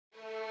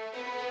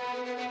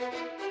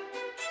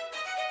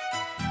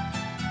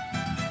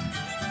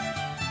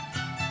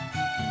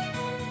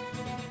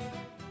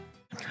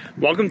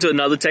Welcome to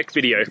another tech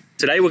video.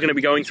 Today we're going to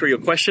be going through your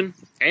question,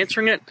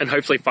 answering it, and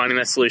hopefully finding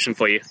that solution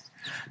for you.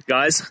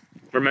 Guys,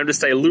 remember to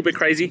stay a little bit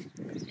crazy,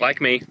 like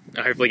me,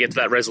 and hopefully get to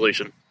that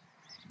resolution.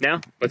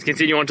 Now, let's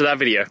continue on to that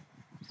video.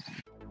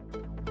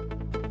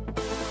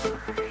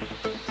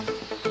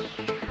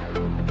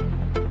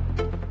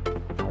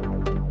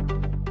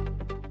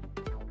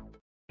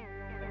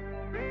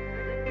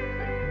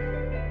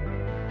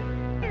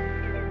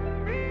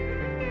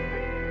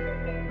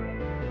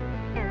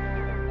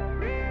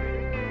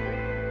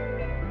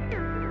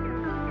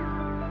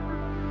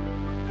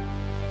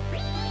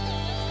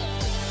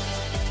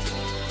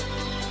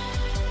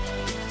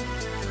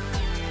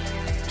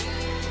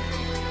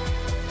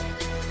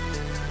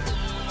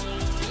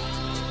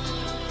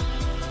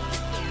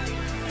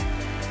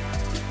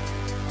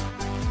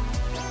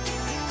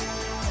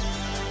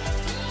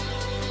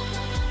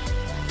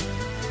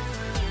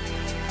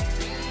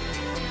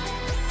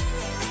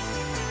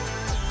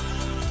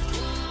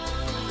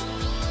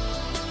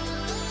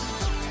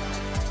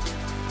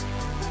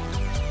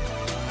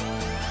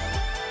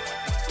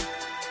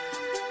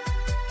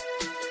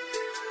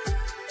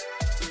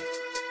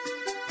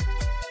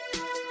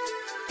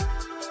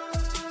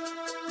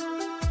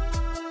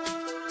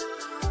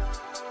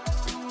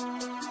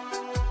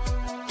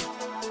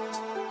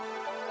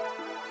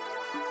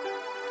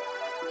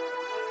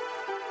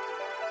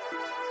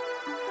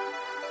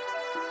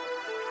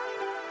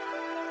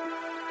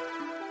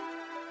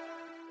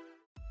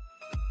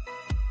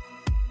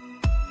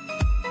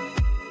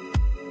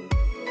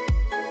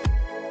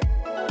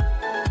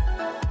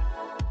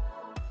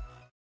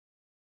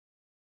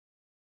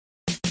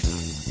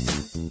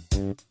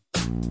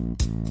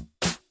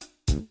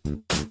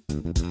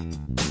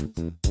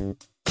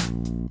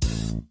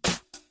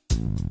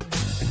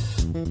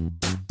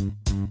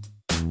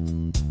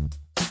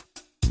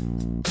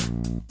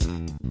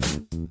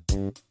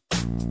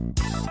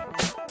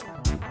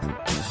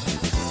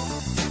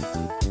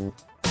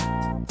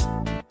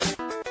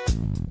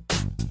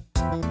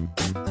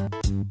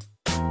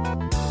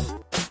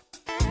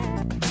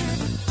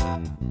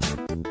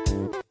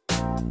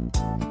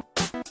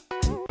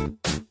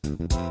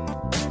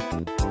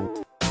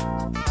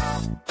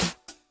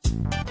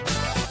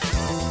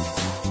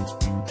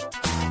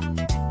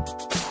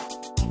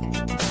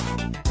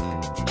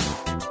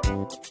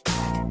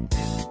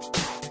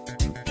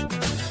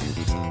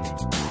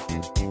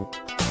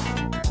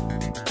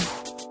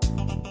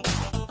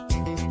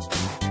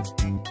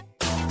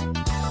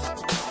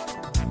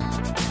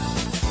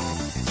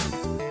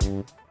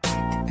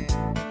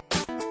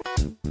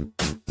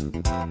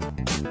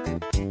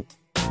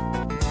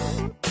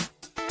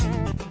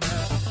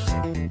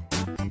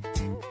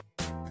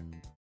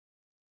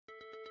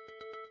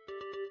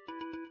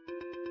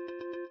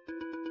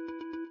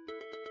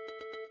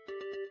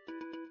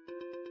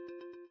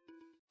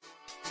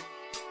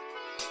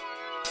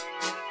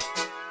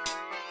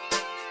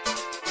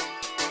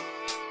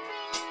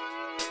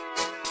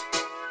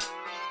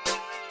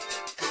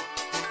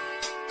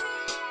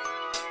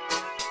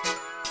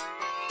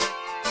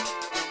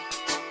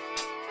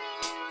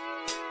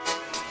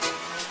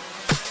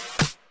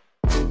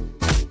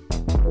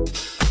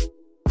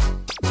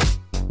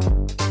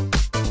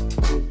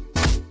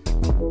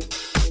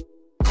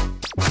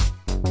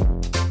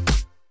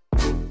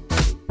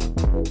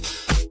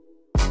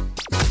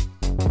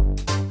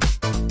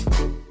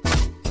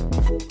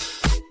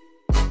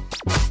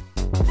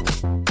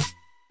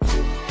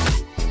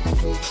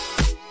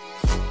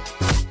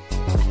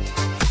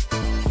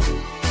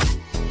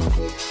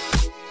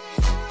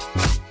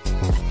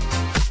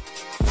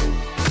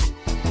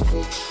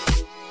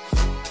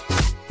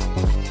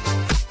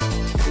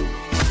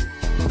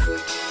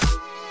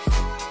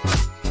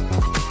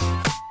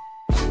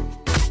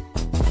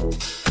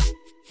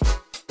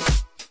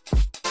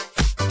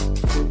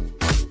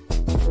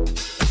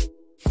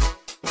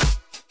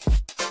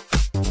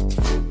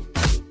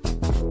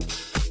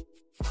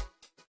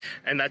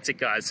 And that's it,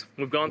 guys.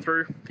 We've gone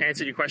through,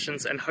 answered your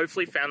questions, and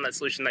hopefully found that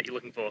solution that you're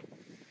looking for.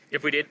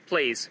 If we did,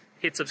 please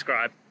hit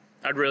subscribe.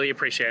 I'd really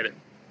appreciate it.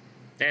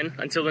 And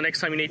until the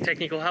next time you need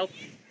technical help,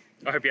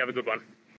 I hope you have a good one.